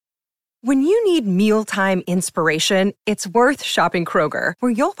When you need mealtime inspiration, it's worth shopping Kroger,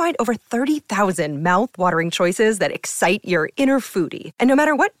 where you'll find over 30,000 mouth-watering choices that excite your inner foodie. And no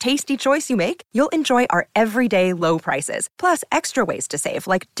matter what tasty choice you make, you'll enjoy our everyday low prices, plus extra ways to save,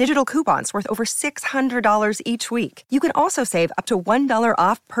 like digital coupons worth over $600 each week. You can also save up to $1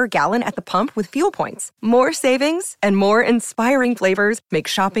 off per gallon at the pump with fuel points. More savings and more inspiring flavors make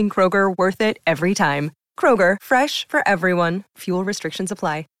shopping Kroger worth it every time. Kroger, fresh for everyone. Fuel restrictions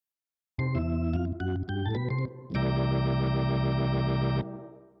apply.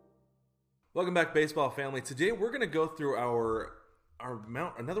 Welcome back, baseball family. Today we're going to go through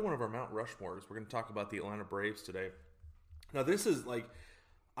another one of our Mount Rushmores. We're going to talk about the Atlanta Braves today. Now, this is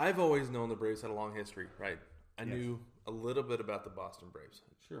I've always known the Braves had a long history, right? I knew a little bit about the Boston Braves.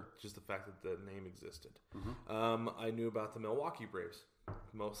 Sure. Just the fact that the name existed. Mm-hmm. I knew about the Milwaukee Braves,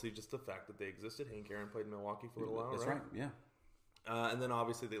 mostly just the fact that they existed. Hank Aaron played in Milwaukee for a little while, That's right, yeah. And then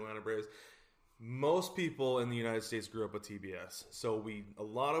obviously the Atlanta Braves. Most people in the United States grew up with TBS. So a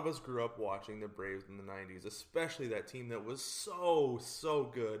lot of us grew up watching the Braves in the 90s, especially that team that was so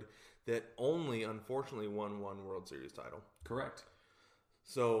good that only, unfortunately, won one World Series title. Correct.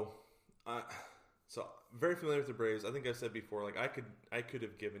 So very familiar with the Braves. I think I said before, I could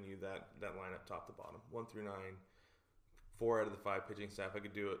have given you that lineup top to bottom, 1 through 9, 4 out of the 5 pitching staff. I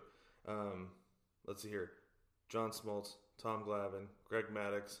could do it. Let's see here: John Smoltz, Tom Glavine, Greg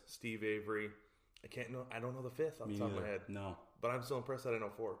Maddux, Steve Avery. I don't know the fifth off the top of my head. No. But I'm still impressed that I know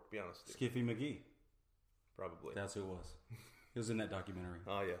 4, to be honest with you. Skiffy McGee. Probably. That's who it was. He was in that documentary.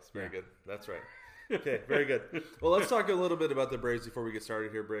 Oh, yes. Very good. That's right. Okay, very good. Well, let's talk a little bit about the Braves before we get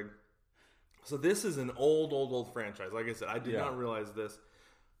started here, Brig. So this is an old franchise. Like I said, I did not realize this.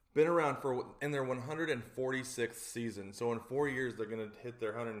 Been around in their 146th season. So in 4 years, they're going to hit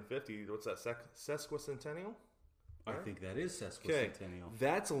their 150. What's that, sesquicentennial? I think that is sesquicentennial. Okay,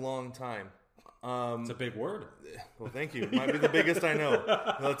 that's a long time. It's a big word. Well, thank you. Might be the biggest I know.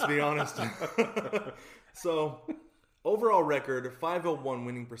 Let's be honest. So, overall record, 501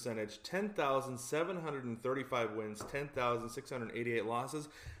 winning percentage, 10,735 wins, 10,688 losses.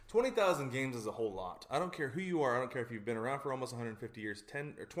 20,000 games is a whole lot. I don't care who you are. I don't care if you've been around for almost 150 years.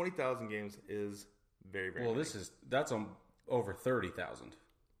 20,000 games is very, very many. That's on over 30,000.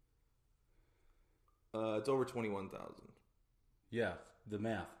 It's over 21,000. Yeah, the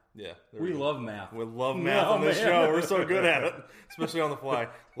math. Yeah. We love math. We love math on this show. We're so good at it, especially on the fly.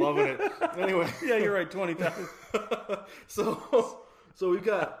 Loving it. Anyway. Yeah, you're right, 20,000. So we've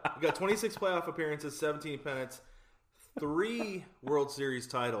got 26 playoff appearances, 17 pennants, 3 World Series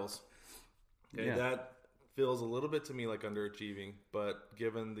titles. Okay, yeah. That feels a little bit to me like underachieving, but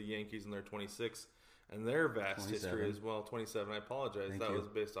given the Yankees and their 26 and their vast 27. history as well, 27, I apologize. Thank that you. was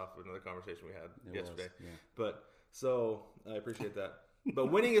based off of another conversation we had yesterday. Was, yeah. But so I appreciate that.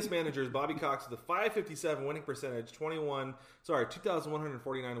 But winningest managers, Bobby Cox with a 557 winning percentage,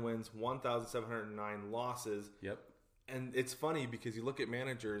 2,149 wins, 1,709 losses. Yep. And it's funny because you look at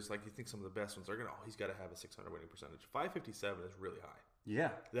managers, you think some of the best ones are he's got to have a 600 winning percentage. 557 is really high. Yeah.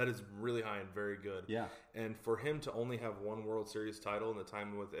 That is really high and very good. Yeah. And for him to only have one World Series title in the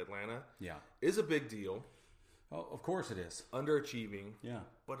time with Atlanta is a big deal. Oh, of course it is. Underachieving. Yeah.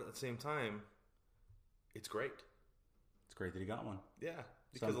 But at the same time, it's great. It's great that he got one. Yeah.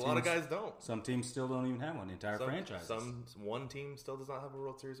 Because a lot of guys don't. Some teams still don't even have one. Entire franchises. One team still does not have a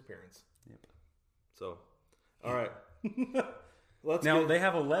World Series appearance. Yep. So, all right. They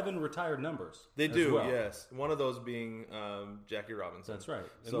have 11 retired numbers. They do, well. Yes. One of those being Jackie Robinson. That's right.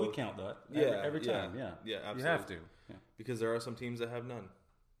 And so, we count that every time. Yeah. Yeah, absolutely. You have to. Yeah. Because there are some teams that have none.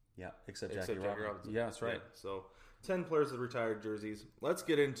 Yeah, except Jackie Robinson. Yeah, that's right. Yeah, so 10 players with retired jerseys. Let's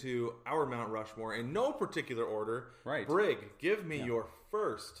get into our Mount Rushmore in no particular order. Right. Brig, give me your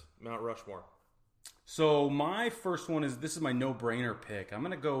first Mount Rushmore. So my first one this is my no-brainer pick. I'm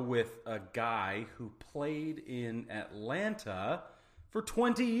going to go with a guy who played in Atlanta for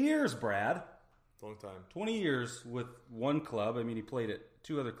 20 years, Brad. Long time. 20 years with one club. I mean, he played at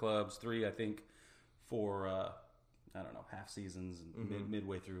 2 other clubs, 3, I think, for, half seasons and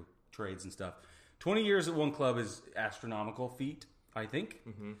midway through trades and stuff. 20 years at one club is astronomical feat, I think.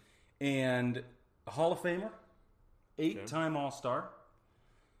 Mm-hmm. And a Hall of Famer, 8-time All-Star,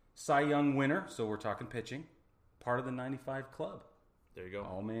 Cy Young winner, so we're talking pitching, part of the 95 club. There you go.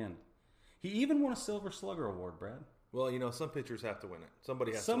 Oh, man. He even won a Silver Slugger Award, Brad. Well, some pitchers have to win it.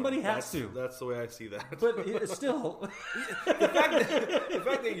 Somebody has to. That's the way I see that. But it's still... the fact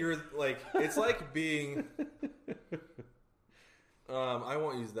that you're it's like being... I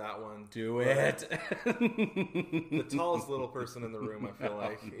won't use that one. Do it. The tallest little person in the room, I feel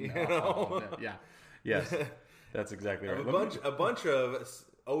like. Yeah. Yes. That's exactly right. A bunch of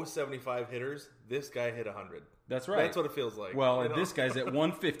 0.75 hitters. This guy hit 100. That's right. That's what it feels like. Well, this guy's at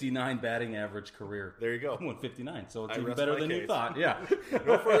 159 batting average career. There you go. 159. So it's I even rest better my than you case. thought. Yeah.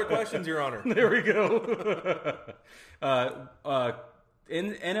 No further questions, Your Honor. There we go.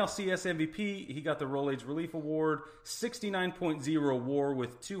 In NLCS MVP, he got the Roll Age Relief Award, 69.0 WAR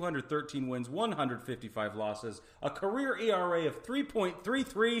with 213 wins, 155 losses, a career ERA of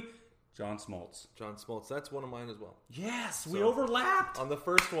 3.33. John Smoltz. John Smoltz. That's one of mine as well. Yes, we overlapped. On the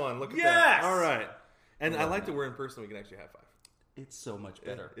first one. Look at Yes! that. All right. And I like that we're in person. We can actually high five. It's so much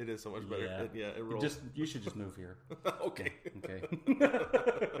better. It is so much better. It rolls. You should just move here. Okay. Okay.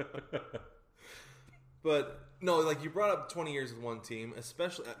 But no, like you brought up 20 years with one team,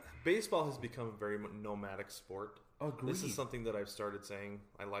 especially baseball has become a very nomadic sport. Agreed. This is something that I've started saying.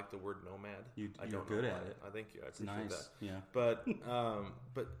 I like the word nomad. You're don't good know at why. it. I thank you. I It's appreciate nice. that. Yeah.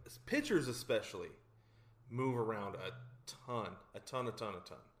 But pitchers especially move around a ton.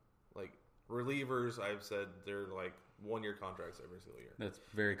 Like relievers, I've said they're like 1-year contracts every single year. That's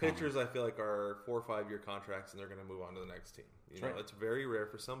very common. Pitchers, I feel like, are 4 or 5 year contracts, and they're going to move on to the next team. You know, right. it's very rare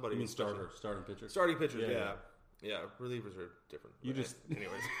for somebody. You mean especially- starting pitcher? Starting pitchers, Yeah, yeah. Relievers are different. You But just-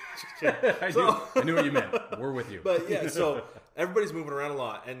 anyways. Just kidding. I knew what you meant. We're with you. But yeah, so everybody's moving around a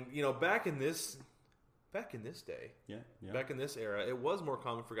lot, and you know, back in this day, yeah. back in this era, it was more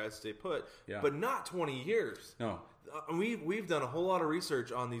common for guys to stay put, Yeah. but not 20 years. No. We've done a whole lot of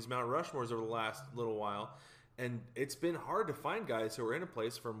research on these Mount Rushmores over the last little while, and it's been hard to find guys who are in a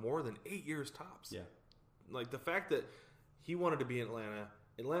place for more than 8 years tops. Yeah. Like the fact that he wanted to be in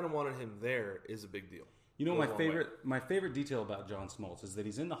Atlanta wanted him there is a big deal. You know, Goes a long way. my favorite detail about John Smoltz is that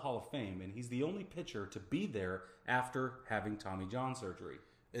he's in the Hall of Fame, and he's the only pitcher to be there after having Tommy John surgery.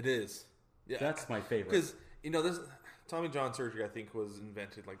 It is. Yeah, That's my favorite. because this Tommy John surgery, I think, was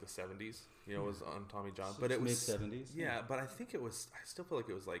invented like the 70s. You know, it was on Tommy John, but it was mid-70s. Yeah, but I think it was. I still feel like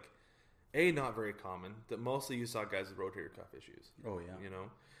it was like not very common. That mostly you saw guys with rotator cuff issues. Oh yeah. You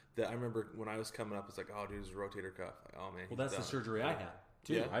know, that I remember when I was coming up, it's like, oh, dude, it's a rotator cuff. Like, oh man. Well, that's the surgery I had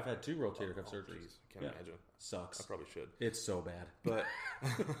too. Yeah? I've had 2 rotator cuff surgeries. Geez, can't imagine. Sucks. I probably should. It's so bad.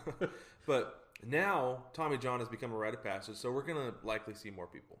 But now Tommy John has become a rite of passage, so we're gonna likely see more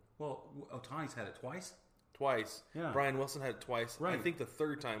people. Well, Otani's had it twice. Twice. Yeah. Brian Wilson had it twice. Right. I think the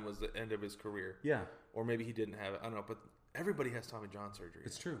third time was the end of his career. Yeah, Or maybe he didn't have it. I don't know. But everybody has Tommy John surgery.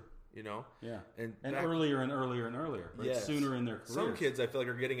 it's true. You know? Yeah, And and back- earlier and earlier and earlier. Right? Yes. Sooner in their careers. Some kids, I feel like,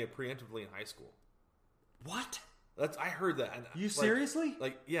 are getting it preemptively in high school. What? I heard that. And You seriously?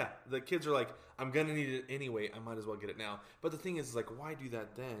 Yeah. The kids are like, I'm going to need it anyway. I might as well get it now. But the thing is like, why do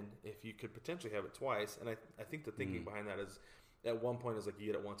that then if you could potentially have it twice? And I think the thinking behind that is, at one point, is like, you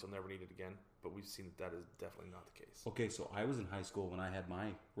get it once, you'll never need it again. But we've seen that is definitely not the case. Okay, so I was in high school when I had my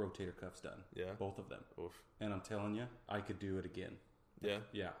rotator cuffs done. Yeah. Both of them. Oof. And I'm telling you, I could do it again. Yeah.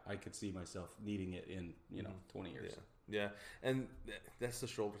 Yeah, I could see myself needing it in, 20 years. Yeah, and that's the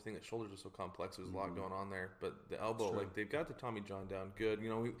shoulder thing. The shoulders are so complex. There's a lot going on there. But the elbow, true. like they've got the Tommy John down good. You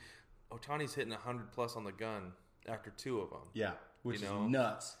know, Otani's hitting 100 plus on the gun after 2 of them. Yeah, which You is know?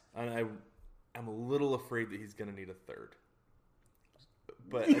 nuts. And I'm a little afraid that he's going to need a third.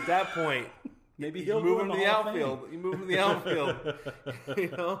 But at that point, Maybe you he'll move go him in to the Hall of outfield. Fame. You move him to the outfield. You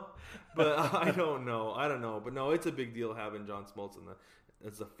know, but I don't know. But no, it's a big deal having John Smoltz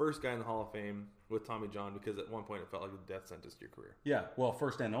as the first guy in the Hall of Fame with Tommy John, because at one point it felt like a death sentence to your career. Yeah, well,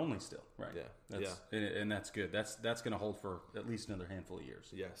 first and only still, right? Yeah, and that's good. That's going to hold for at least another handful of years.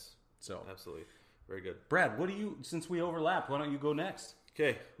 Yes, So, absolutely, very good. Brad, since we overlapped, why don't you go next?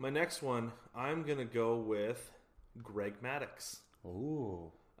 Okay, my next one, I'm gonna go with Greg Maddux.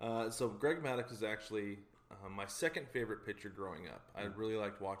 Oh, So Greg Maddux is actually my second favorite pitcher growing up. I really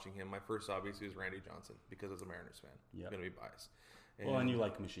liked watching him. My first, obviously, was Randy Johnson because I was a Mariners fan. Yep. I'm gonna be biased. well, and you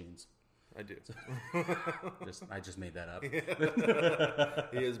like machines. I do. I just made that up.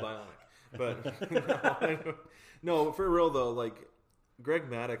 He is bionic. But no, for real though, like Greg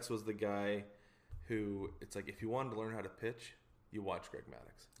Maddux was the guy who, it's like, if you wanted to learn how to pitch, you watch Greg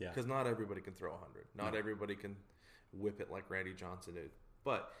Maddux. Yeah. Because not everybody can throw 100. Not everybody can whip it like Randy Johnson did.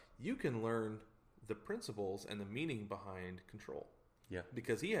 But you can learn the principles and the meaning behind control. Yeah.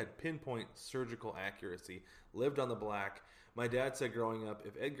 Because he had pinpoint surgical accuracy, lived on the black. My dad said growing up,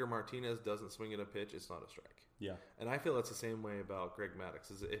 if Edgar Martinez doesn't swing at a pitch, it's not a strike. Yeah. And I feel that's the same way about Greg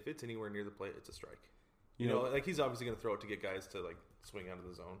Maddux. Is if it's anywhere near the plate, it's a strike. You You know, know- like he's obviously going to throw it to get guys to like swing out of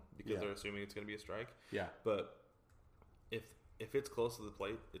the zone because Yeah. they're assuming it's going to be a strike. Yeah. But if it's close to the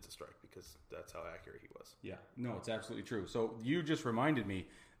plate, it's a strike because that's how accurate he was. Yeah, no, it's absolutely true. So you just reminded me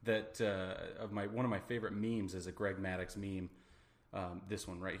that of one of my favorite memes is a Greg Maddux meme. This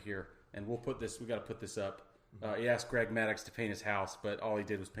one right here, and we'll put this. We got to put this up He asked Greg Maddox to paint his house, but all he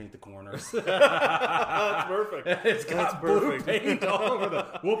did was paint the corners. That's perfect. It's got blue paint all over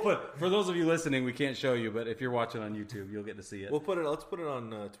the. We'll put, for those of you listening, we can't show you, but if you're watching on YouTube, you'll get to see it. Let's put it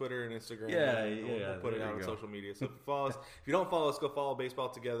on Twitter and Instagram. We'll put it out on social media. So if you follow us, if you don't follow us, go follow Baseball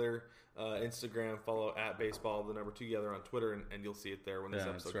Together. Instagram, follow @baseball, the number 2 together on Twitter, and you'll see it there when this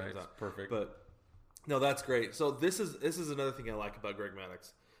episode comes out. Perfect. But no, that's great. So this is another thing I like about Greg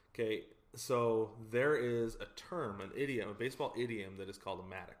Maddox. Okay, so there is a term, an idiom, a baseball idiom that is called a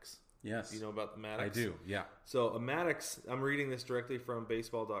Maddox. Yes. Do you know about the Maddox? I do, yeah. So a Maddox, I'm reading this directly from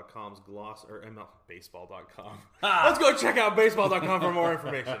baseball.com's gloss, or baseball.com. Let's go check out baseball.com for more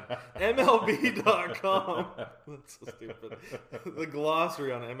information. MLB.com. That's so stupid. The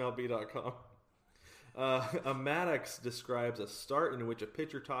glossary on MLB.com. A Maddox describes a start in which a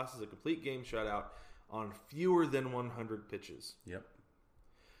pitcher tosses a complete game shutout on fewer than 100 pitches. Yep.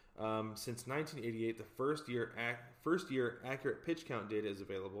 Since 1988, the first year accurate pitch count data is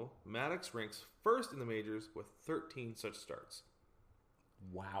available. Maddox ranks first in the majors with 13 such starts.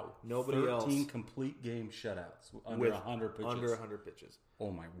 Wow. Nobody 13 else. 13 complete game shutouts under 100 pitches. Under 100 pitches. Oh,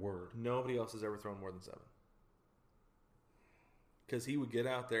 my word. Nobody else has ever thrown more than 7. Because he would get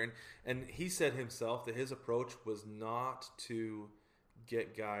out there, and he said himself that his approach was not to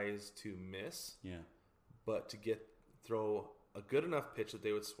get guys to miss, but to throw a good enough pitch that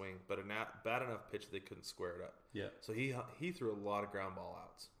they would swing, but a bad enough pitch that they couldn't square it up. Yeah. So he threw a lot of ground ball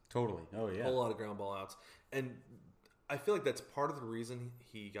outs. Totally. Oh, yeah. A whole lot of ground ball outs. And I feel like that's part of the reason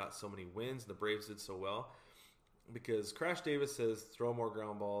he got so many wins and the Braves did so well. Because Crash Davis says, throw more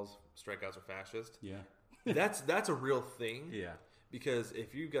ground balls, strikeouts are fascist. Yeah. That's a real thing. Yeah. Because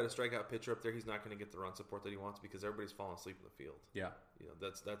if you've got a strikeout pitcher up there, he's not going to get the run support that he wants because everybody's falling asleep in the field. Yeah.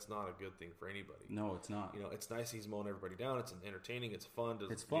 That's not a good thing for anybody. No, it's not. It's nice he's mowing everybody down. It's entertaining. It's fun.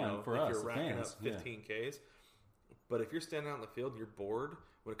 It's fun for us, if you're racking fans. up 15 Ks. But if you're standing out in the field, you're bored.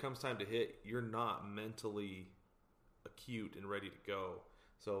 When it comes time to hit, you're not mentally acute and ready to go.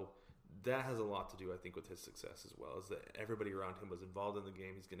 So that has a lot to do, I think, with his success as well. Is that everybody around him was involved in the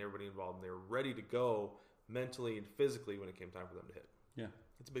game. He's getting everybody involved, and they were ready to go mentally and physically when it came time for them to hit. Yeah.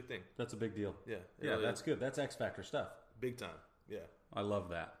 It's a big thing. That's a big deal. Yeah. Really that's good. That's X Factor stuff. Big time. Yeah. I love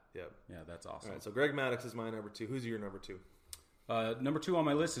that. Yeah. Yeah, that's awesome. All right, so Greg Maddox is my number 2. Who's your number 2? Number 2 on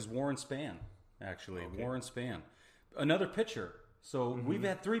my list is Warren Spahn, actually. Okay. Warren Spahn. Another pitcher. So we've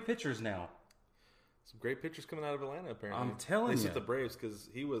had 3 pitchers now. Some great pitchers coming out of Atlanta, apparently. I'm telling you. At least with the Braves, because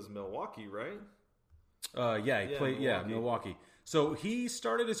he was Milwaukee, right? He played Milwaukee. So he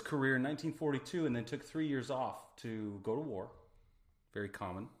started his career in 1942 and then took 3 years off to go to war. Very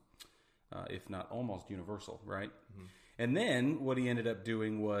common, if not almost universal, right? Mm-hmm. And then what he ended up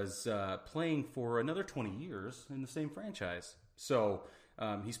doing was playing for another 20 years in the same franchise. So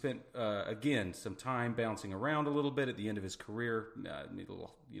he spent, again, some time bouncing around a little bit at the end of his career. A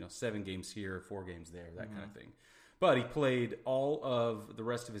little, 7 games here, 4 games there, that kind of thing. But he played all of the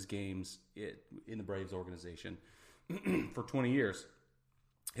rest of his games in the Braves organization for 20 years.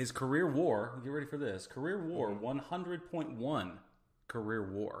 His career WAR, get ready for this, 100.1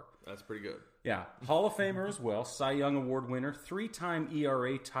 career WAR. That's pretty good. Yeah. Hall of Famer as well, Cy Young Award winner, 3-time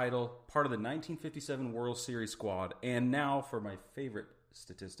ERA title, part of the 1957 World Series squad, and now, for my favorite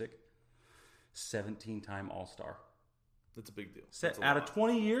statistic, 17-time All-Star. That's a big deal. Out of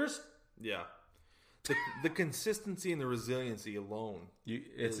 20 years? Yeah. The consistency and the resiliency alone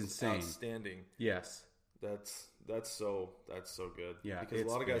it's insane. Outstanding. Yes. That's so good. Yeah, because a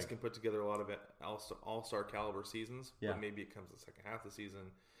lot of guys can put together a lot of all-star caliber seasons, but maybe it comes the second half of the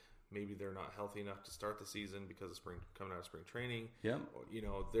season. Maybe they're not healthy enough to start the season because of coming out of spring training. Yeah.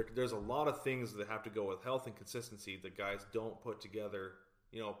 There's a lot of things that have to go with health and consistency that guys don't put together.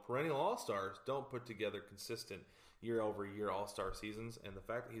 Perennial all-stars don't put together consistent year-over-year all-star seasons, and the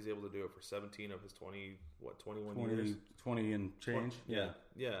fact that he's able to do it for 17 of his 21 years. 20 and change. Yeah.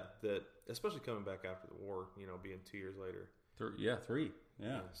 That, especially coming back after the war, being 2 years later. 3.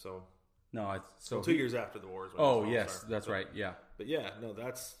 Yeah. So. No, so 2 years after the war is when oh, yes, that's right, yeah. But yeah, no,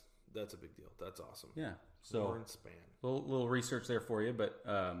 that's a big deal. That's awesome. Yeah. So Warren Spahn. Little research there for you, but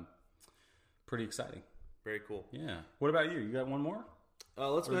pretty exciting. Very cool. Yeah. What about you? You got one more?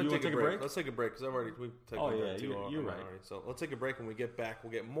 Let's go ahead and take a break. Let's take a break because we've taken a break too. You're right. Already. So let's take a break. When we get back,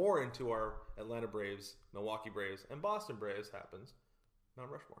 we'll get more into our Atlanta Braves, Milwaukee Braves, and Boston Braves. Happens Mount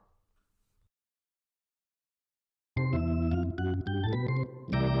Rushmore.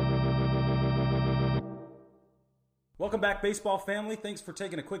 Welcome back, baseball family. Thanks for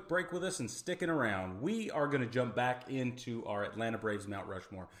taking a quick break with us and sticking around. We are going to jump back into our Atlanta Braves Mount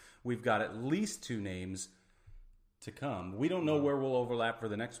Rushmore. We've got at least 2 names to come. We don't know where we'll overlap for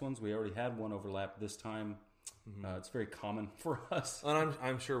the next ones. We already had one overlap this time It's very common for us. And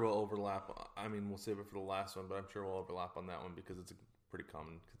I'm sure we'll overlap. I mean, we'll save it for the last one, but I'm sure we'll overlap on that one because it's a pretty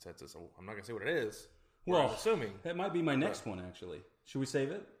common consensus. I'm not going to say what it is. Well, I'm assuming. That might be my next one, actually. Should we save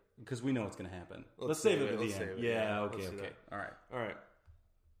it? Because we know it's going to happen. Let's save it at the end. Yeah, okay. All right.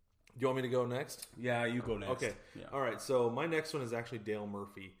 Do you want me to go next? Yeah, you go next. Okay. Yeah. All right. So my next one is actually Dale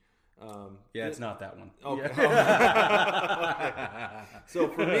Murphy. It's not that one. Okay. So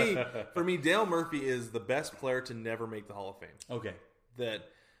for me, Dale Murphy is the best player to never make the Hall of Fame. Okay.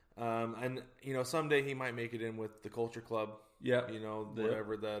 And someday he might make it in with the Culture Club. Yeah.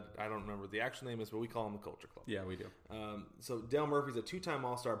 Whatever that, I don't remember what the actual name is, but we call him the Culture Club. Yeah, we do. So Dale Murphy's a 2-time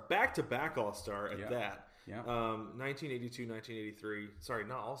All-Star, back-to-back All-Star at that. Yeah. 1982, 1983. Sorry,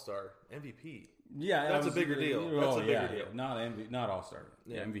 not All-Star, MVP. Yeah, that's a bigger deal. That's a bigger deal. Not All-Star.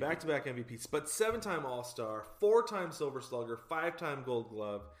 Yeah, MVP. Back-to-back MVPs, but 7-time All-Star, 4-time Silver Slugger, 5-time Gold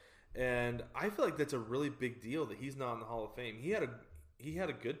Glove, and I feel like that's a really big deal that he's not in the Hall of Fame. He had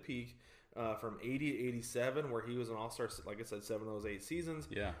a good peak from 80 to 87, where he was an All-Star. Like I said, 7 of those 8 seasons.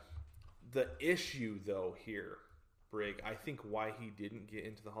 Yeah. The issue, though, here, Brig, I think why he didn't get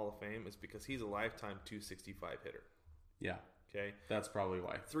into the Hall of Fame is because he's a lifetime 265 hitter. Yeah. Okay, that's probably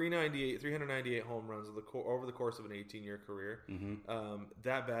why. 398 home runs over the course of an 18-year career. Mm-hmm.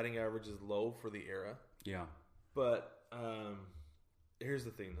 That batting average is low for the era. Yeah. But here's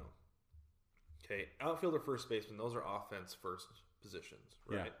the thing, though. Okay, outfielder, first baseman, those are offense first positions,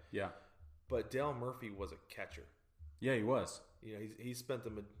 right? Yeah. But Dale Murphy was a catcher. Yeah, he was. He spent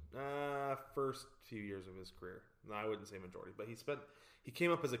the first few years of his career. No, I wouldn't say majority, but he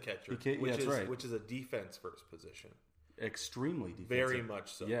came up as a catcher, which is a defense first position. Extremely defensive. Very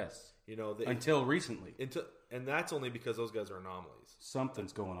much so. Yes. Until recently. And that's only because those guys are anomalies.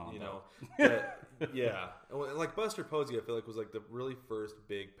 Something's going on. Yeah. Like Buster Posey, I feel like was like the really first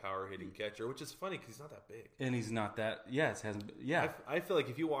big power hitting catcher, which is funny because he's not that big. And he's not that. Yeah, it hasn't. Yeah. I feel like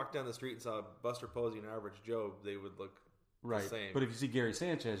if you walked down the street and saw Buster Posey and Average Joe, they would look the same. But if you see Gary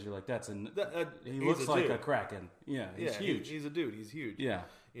Sanchez, you're like, he looks like a Kraken. Yeah, he's huge. He's a dude. He's huge. Yeah.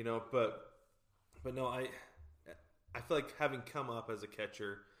 But no, I feel like having come up as a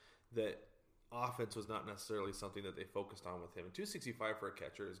catcher, that offense was not necessarily something that they focused on with him. And 265 for a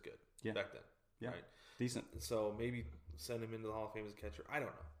catcher is good back then. Yeah, right? Decent. So maybe send him into the Hall of Fame as a catcher. I don't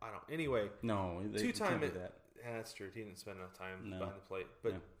know. Anyway, no, two-time. That. That's true. He didn't spend enough time behind the plate.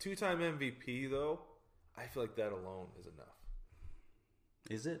 But two-time MVP though, I feel like that alone is enough.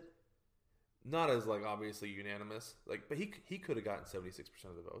 Is it? Not as obviously unanimous. But he could have gotten 76%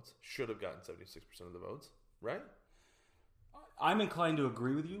 of the votes. Should have gotten 76% of the votes. Right? I'm inclined to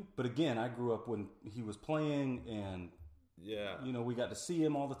agree with you, but again, I grew up when he was playing, and we got to see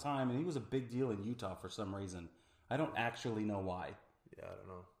him all the time, and he was a big deal in Utah for some reason. I don't actually know why. Yeah, I don't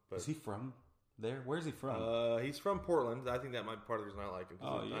know. But is he from there? Where is he from? He's from Portland. I think that might be part of the reason I like him.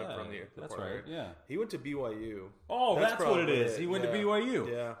 Oh, yeah. I'm from that's right. Area. Yeah. He went to BYU. Oh, that's what it is. He went to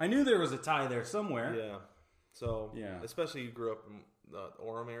BYU. Yeah. I knew there was a tie there somewhere. Yeah. So, especially you grew up in the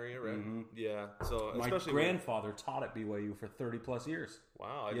Orem area, right? Mm-hmm. Yeah. So, my grandfather taught at BYU for 30 plus years.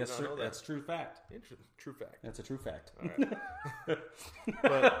 Wow, I did not know that. That's true fact. True fact. That's a true fact. All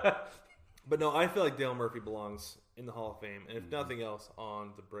right. but no, I feel like Dale Murphy belongs in the Hall of Fame, and if nothing else,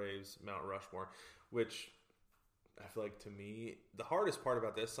 on the Braves Mount Rushmore, which I feel like, to me, the hardest part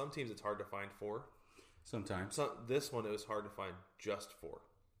about this, some teams it's hard to find 4. Sometimes. This one, it was hard to find just 4.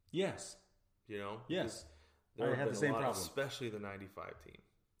 Yes. Yes. There I had the same problem, especially the '95 team.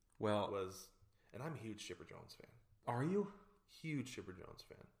 And I'm a huge Chipper Jones fan. Are you? Huge Chipper Jones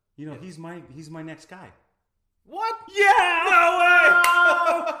fan. He's my next guy. What? Yeah!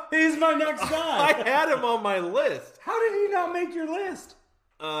 No way! He's my next guy. I had him on my list. How did he not make your list?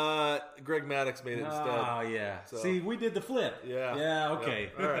 Greg Maddux made it instead. Oh, yeah. So, see, we did the flip. Yeah. Yeah,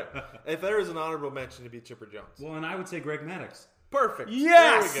 okay. Yeah. All right. If there was an honorable mention, it'd be Chipper Jones. Well, and I would say Greg Maddux. Perfect.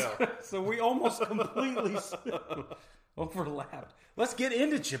 Yes! There we go. So we almost completely overlapped. Let's get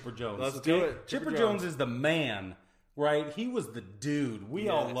into Chipper Jones. Let's do it. Chipper Jones is the man, right? He was the dude. We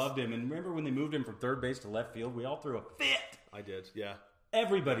all loved him. And remember when they moved him from third base to left field? We all threw a fit. I did, yeah.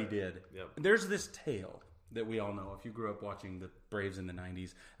 Everybody did. Yep. There's this tale that we all know, if you grew up watching the Braves in the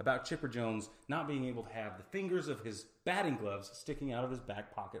 90s, about Chipper Jones not being able to have the fingers of his batting gloves sticking out of his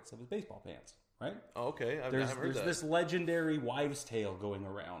back pockets of his baseball pants. Right? Oh, okay. I haven't heard that. There's this legendary wives' tale going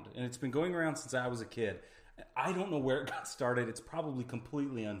around, and it's been going around since I was a kid. I don't know where it got started. It's probably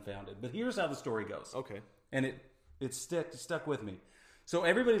completely unfounded, but here's how the story goes. Okay. And it stuck with me. So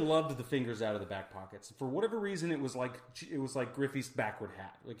everybody loved the fingers out of the back pockets. For whatever reason, it was like Griffey's backward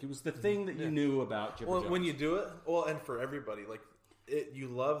hat. Like, it was the thing that you knew about Chipper Jones. When you do it, and for everybody, You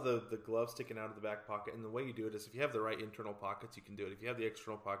love the glove sticking out of the back pocket, and the way you do it is if you have the right internal pockets, you can do it. If you have the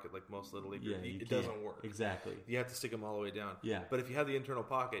external pocket, like most Little Leaguers, it doesn't work. Exactly. You have to stick them all the way down. Yeah. But if you have the internal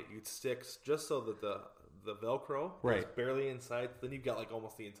pocket, you stick just so that the Velcro is barely inside. Then you've got like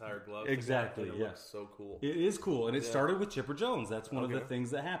almost the entire glove. Exactly. It looks so cool. It is cool, and it started with Chipper Jones. That's one of the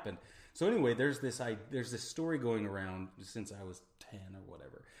things that happened. So anyway, there's this story going around since I was 10 or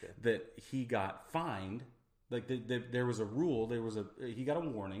whatever that he got fined. Like there was a rule. He got a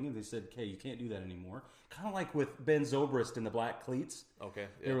warning, and they said, "Okay, you can't do that anymore." Kind of like with Ben Zobrist and the black cleats. Okay,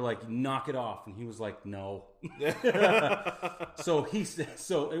 they were like, "Knock it off," and he was like, "No." So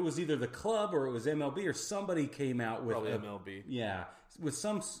it was either the club or it was MLB or somebody came out with probably MLB. Yeah, with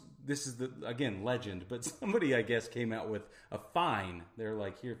some. This is again legend, but somebody I guess came out with a fine. They're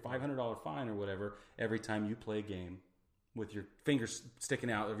like, "Here, $500 fine or whatever every time you play a game with your fingers sticking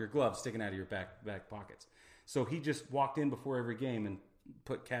out of your gloves sticking out of your back pockets." So he just walked in before every game and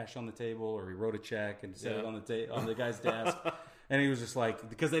put cash on the table, or he wrote a check and set it on the guy's desk. And he was just like,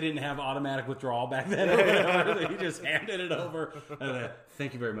 because they didn't have automatic withdrawal back then, or whatever, he just handed it over. And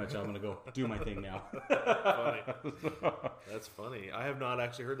thank you very much. I'm going to go do my thing now. Funny. That's funny. I have not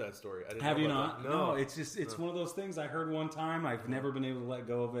actually heard that story. Have you not? No. It's one of those things I heard one time. I've never been able to let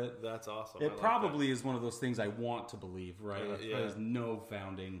go of it. That's awesome. It probably is one of those things I want to believe, right? There's no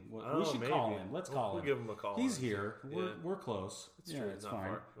founding. We should call him. Let's call him. We'll give him a call. He's here. We're close. It's not fine.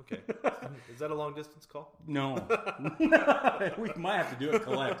 Far. Okay. Is that a long distance call? No. We might have to do it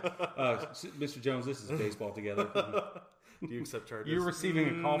collect. Mr. Jones, this is Baseball Together. Do you accept charges? You're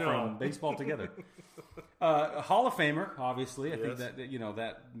receiving a call from Baseball Together. Hall of Famer, obviously. I think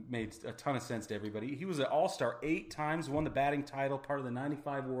that made a ton of sense to everybody. He was an All-Star 8 times, won the batting title, part of the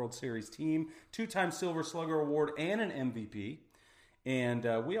 95 World Series team, 2-time Silver Slugger Award, and an MVP. And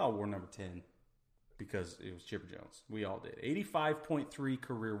we all wore number 10 because it was Chipper Jones. We all did. 85.3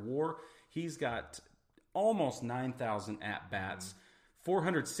 career WAR. He's got almost 9,000 at-bats,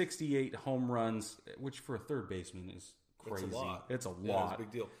 468 home runs, which for a third baseman is crazy. It's a lot. Yeah, it's a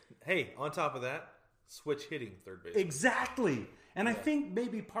big deal. Hey, on top of that, switch hitting third base. Exactly. And I think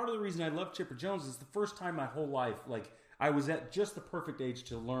maybe part of the reason I love Chipper Jones is the first time my whole life, like, I was at just the perfect age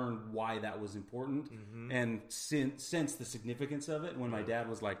to learn why that was important and sense the significance of it. When my dad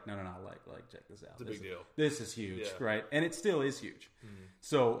was like, no, like check this out. It's a big deal. This is huge, right? And it still is huge.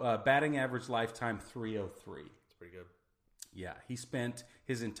 So batting average lifetime 303. It's pretty good. Yeah, he spent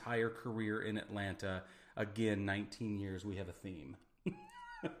his entire career in Atlanta. Again, 19 years. We have a theme.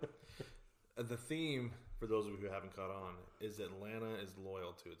 The theme, for those of you who haven't caught on, is Atlanta is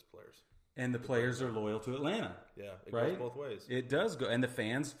loyal to its players. And the players are loyal to Atlanta. Yeah, it goes both ways. It does go, and the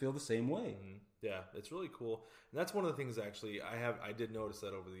fans feel the same way. Yeah, it's really cool. And that's one of the things, actually, I did notice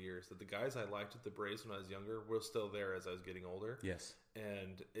that over the years, that the guys I liked at the Braves when I was younger were still there as I was getting older. Yes.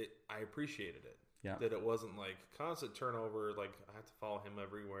 And I appreciated it. Yeah. That it wasn't like constant turnover, like I have to follow him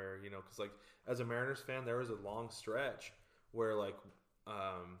everywhere, because like as a Mariners fan, there was a long stretch where like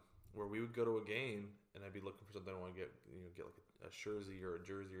where we would go to a game and I'd be looking for something I want to get like a jersey or a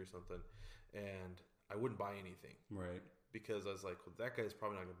jersey or something, and I wouldn't buy anything, right? Because I was like, well, that guy's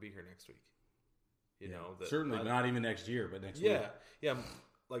probably not going to be here next week. You know, certainly not even next year, but next week. Yeah.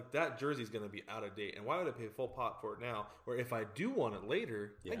 Like that jersey's going to be out of date, and why would I pay full pot for it now? Or if I do want it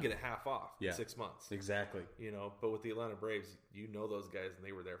later, I can get it half off in 6 months. Exactly. But with the Atlanta Braves, those guys, and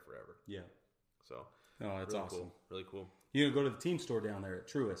they were there forever. Yeah. So, that's really awesome. Cool. Really cool. Go to the team store down there at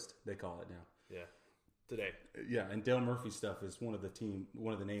Truist. They call it now. Yeah. Today. Yeah, and Dale Murphy stuff is one of the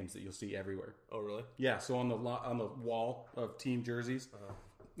names that you'll see everywhere. Oh, really? Yeah. So on the wall of team jerseys.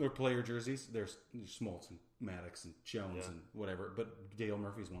 Or player jerseys, there's Smoltz and Maddox and Jones and whatever, but Dale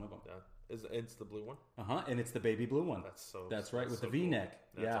Murphy's one of them. Yeah, it's the blue one. And it's the baby blue one. That's right, with the V-neck.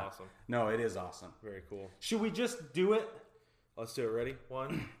 Cool. That's awesome. No, it is awesome. Very cool. Should we just do it? Let's do it. Ready?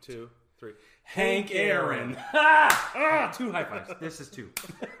 1, 2, 3. Hank Aaron. 2 high fives. This is 2.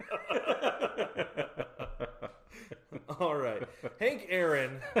 All right, Hank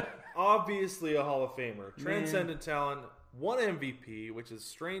Aaron, obviously a Hall of Famer, transcendent talent. 1 MVP, which is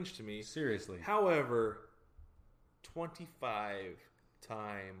strange to me. Seriously. However,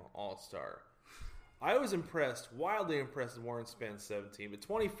 25-time All-Star. I was wildly impressed with Warren Spann's 17, but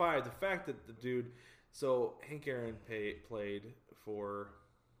 25, the fact that the dude... So, Hank Aaron played for,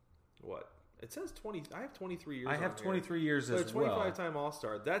 what? It says 20... I have 23 years I have 23 years as well. 25-time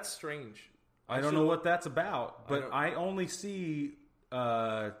All-Star. That's strange. I don't know what that's about, but I only see...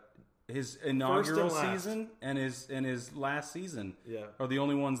 his inaugural season and his last season are the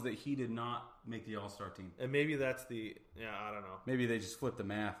only ones that he did not make the All-Star team. And maybe that's I don't know. Maybe they just flipped the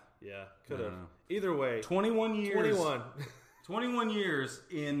math. Yeah, could have. Either way. 21 years. 21. 21 years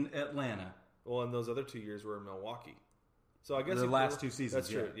in Atlanta. Well, and those other 2 years were in Milwaukee. So I guess The last 2 seasons. That's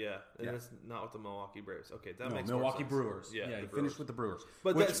true. Yeah, and that's not with the Milwaukee Braves. Okay, that makes Milwaukee more sense. Brewers. Yeah, he Brewers. finished with the Brewers.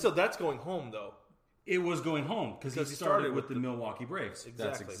 But that's going home though. It was going home because he started with the Milwaukee Braves. Exactly.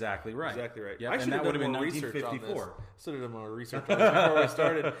 That's exactly right. Exactly right. Yep. I And that would have been more research on 1954. this. Should have done more research on this before we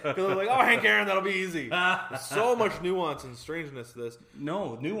started. Because I was like, oh, Hank Aaron, that'll be easy. There's so much nuance and strangeness to this.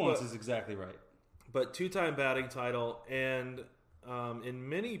 No, nuance is exactly right. But 2-time batting title, and in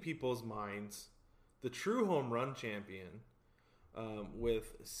many people's minds, the true home run champion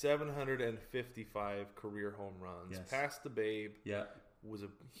with 755 career home runs, past the Babe. Yeah. Was a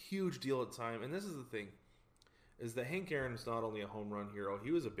huge deal at the time. And this is the thing, is that Hank Aaron is not only a home run hero, he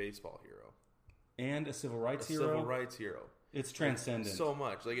was a baseball hero. And a civil rights hero. Civil rights hero. It's transcendent. So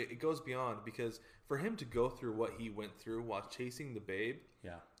much. Like, it goes beyond, because for him to go through what he went through while chasing the Babe,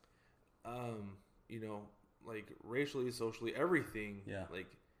 like racially, socially, everything,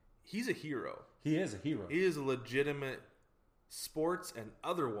 like, he's a hero. He is a hero. He is a legitimate sports and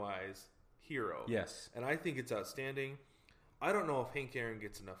otherwise hero. Yes. And I think it's outstanding. I don't know if Hank Aaron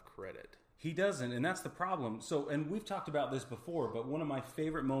gets enough credit. He doesn't, and that's the problem. So, and we've talked about this before, but one of my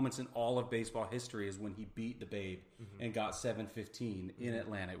favorite moments in all of baseball history is when he beat the Babe and got 715 in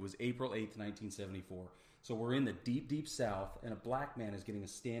Atlanta. It was April 8th, 1974. So we're in the deep, deep South, and a black man is getting a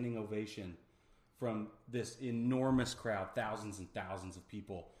standing ovation from this enormous crowd, thousands and thousands of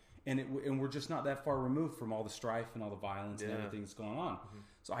people. And we're just not that far removed from all the strife and all the violence and everything that's going on.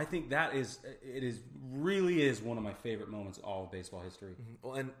 So I think that really is one of my favorite moments in all of baseball history.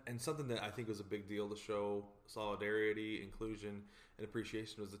 Well, and something that I think was a big deal to show solidarity, inclusion, and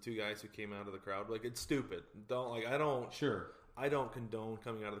appreciation was the 2 guys who came out of the crowd. Like, it's stupid. I don't condone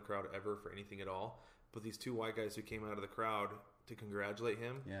coming out of the crowd ever for anything at all. But these 2 white guys who came out of the crowd to congratulate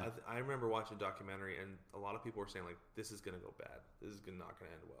him. Yeah. I remember watching a documentary, and a lot of people were saying, like, this is going to go bad. This is not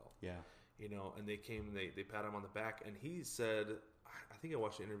going to end well. Yeah. And they came and they pat him on the back, and he said, I think I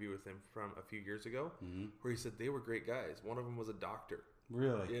watched an interview with him from a few years ago, where he said they were great guys. One of them was a doctor.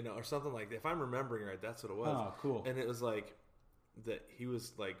 Really? Or something like that. If I'm remembering right, that's what it was. Oh, cool. And it was like, that he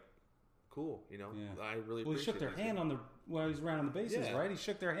was like, cool, I really appreciate it. Well, he shook their hand while he was rounding the bases, right? He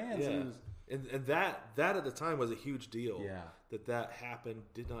shook their hands. Yeah. And that at the time was a huge deal. Yeah. That happened,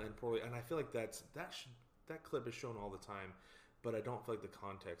 did not end poorly, and I feel like that clip is shown all the time, but I don't feel like the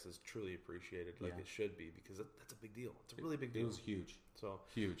context is truly appreciated like it should be, because that's a big deal. It's a really big deal. It was huge. So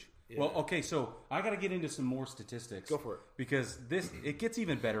huge. Yeah. Well, okay, so I got to get into some more statistics. Go for it. Because it gets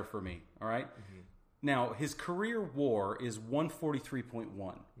even better for me. All right. Now his career WAR is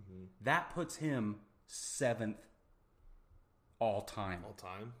 143.1. That puts him 7th. All time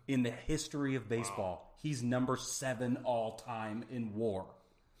in the history of baseball. Wow. He's number 7 all time in WAR.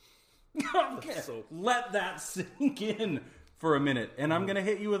 Okay. Let that sink in for a minute, and I'm going to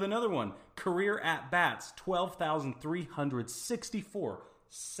hit you with another one. Career at bats, 12,364,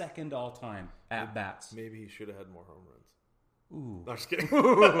 2nd all time at bats. Maybe he should have had more home runs. Ooh, no, I'm just kidding.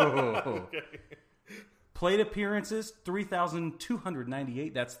 Okay. Plate appearances,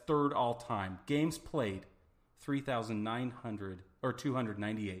 3,298. That's 3rd all time. Games played, 3,900 or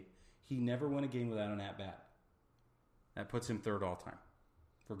 298. He never won a game without an at-bat. That puts him 3rd all time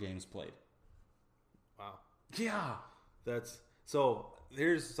for games played. Wow. Yeah. Here's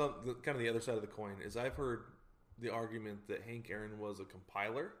kind of the other side of the coin is I've heard the argument that Hank Aaron was a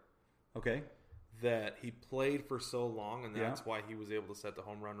compiler. Okay. That he played for so long, and that's why he was able to set the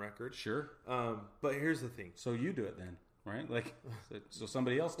home run record. Sure. But here's the thing. So you do it then, right? Like, so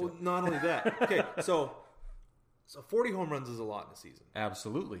somebody else do it. Not only that. Okay, so 40 home runs is a lot in a season.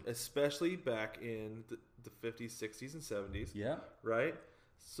 Absolutely. Especially back in the 50s, 60s, and 70s. Yeah. Right?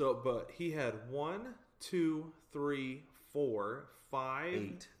 But he had 1, 2, 3, 4, 5,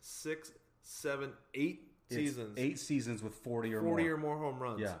 8. 6, 7, 8 seasons. 8 seasons with 40 or more. 40 or more home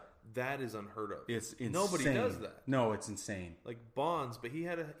runs. Yeah. That is unheard of. It's insane. Nobody does that. No, it's insane. Like Bonds, but he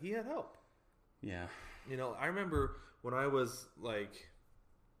had help. Yeah. I remember when I was like,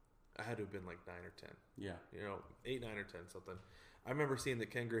 I had to have been like 9 or 10. Yeah. 8, 9, or 10, something. I remember seeing that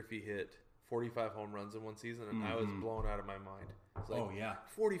Ken Griffey hit 45 home runs in one season, and I was blown out of my mind. It's like,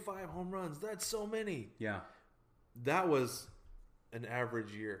 45 home runs, that's so many. Yeah. That was an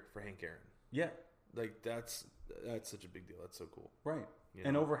average year for Hank Aaron. Yeah. Like, that's such a big deal. That's so cool. Right.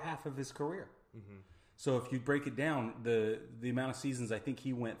 And over half of his career. Mm-hmm. So if you break it down, the amount of seasons I think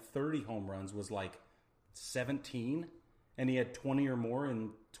he went 30 home runs was like 17, and he had 20 or more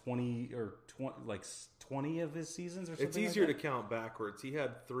in 20 of his seasons or something. It's easier to count backwards. He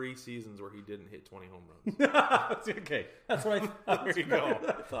had 3 seasons where he didn't hit 20 home runs. Okay, that's what I thought. There you go.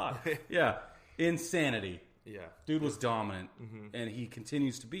 I thought. Yeah, insanity. Yeah. Dude was dominant, and he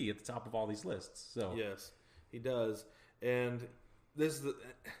continues to be at the top of all these lists. So Yes, he does. And this is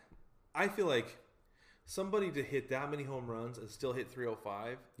I feel like somebody to hit that many home runs and still hit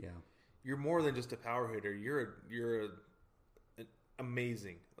 305, yeah, you're more than just a power hitter. You're an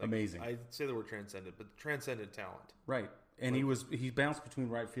amazing. Amazing. I'd say the word transcendent, but transcendent talent. right. And he bounced between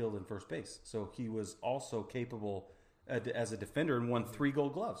right field and first base, so he was also capable as a defender and won 3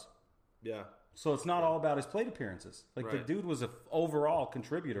 Gold Gloves. Yeah. So it's not all about his plate appearances. Like the Right. dude was an overall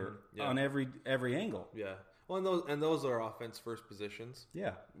contributor Yeah. on every angle. Yeah. Well, and those are offense first positions.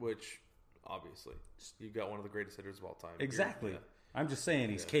 Yeah, Which obviously you've got one of the greatest hitters of all time. exactly. Yeah. I'm just saying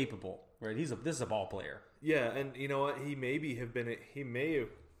he's capable, right? This is a ball player. Yeah, and you know what? He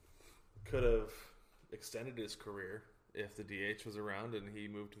could have extended his career if the DH was around and he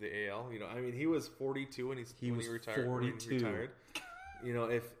moved to the AL. You know, I mean, he was 42 when he retired. 42. When he retired. You know,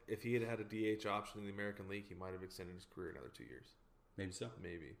 if he had had a DH option in the American League, he might have extended his career another 2 years. Maybe so.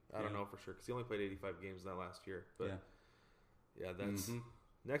 Maybe. I don't know for sure because he only played 85 games in that last year. But yeah, that's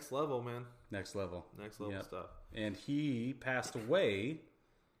next level, man. Next level. Next level Yep. stuff. And he passed away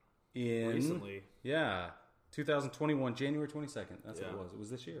in Recently. Yeah, 2021, January 22nd. That's what Yeah. it was. It was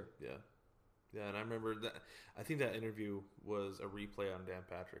this year. Yeah. Yeah, and I remember that. I think that interview was a replay on Dan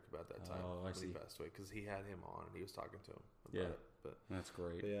Patrick about that time when he passed away because he had him on and he was talking to him about it. But That's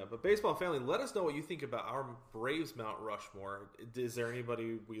great. but baseball family, let us know what you think about our Braves Mount Rushmore. Is there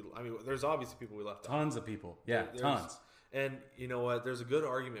anybody there's obviously people we left out. Tons of people. Yeah, There's- tons. And you know what? There's a good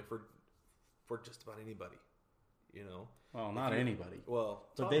argument for just about anybody. You know. Well, not anybody. Well,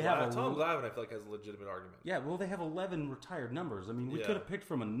 But Tom they have Tom Glavine, I feel like has a legitimate argument. Yeah, well, they have 11 retired numbers. I mean, we could have picked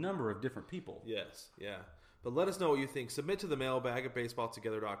from a number of different people. Yes, yeah. But let us know what you think. Submit to the mailbag at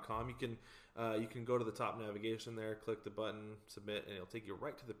baseballtogether.com. You can go to the top navigation there, click the button, submit, and it'll take you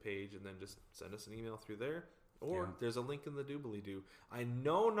right to the page, and then just send us an email through there. Or there's a link in the doobly-doo. I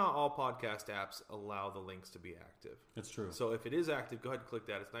know not all podcast apps allow the links to be active. That's true. So if it is active, go ahead and click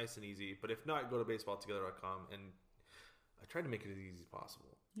that. It's nice and easy. But if not, go to baseballtogether.com, and I tried to make it as easy as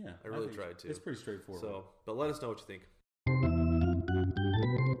possible. Yeah, I really tried to. It's pretty straightforward. So, but let us know what you think.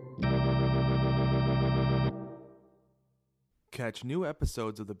 Catch new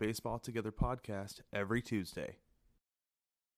episodes of the Baseball Together podcast every Tuesday.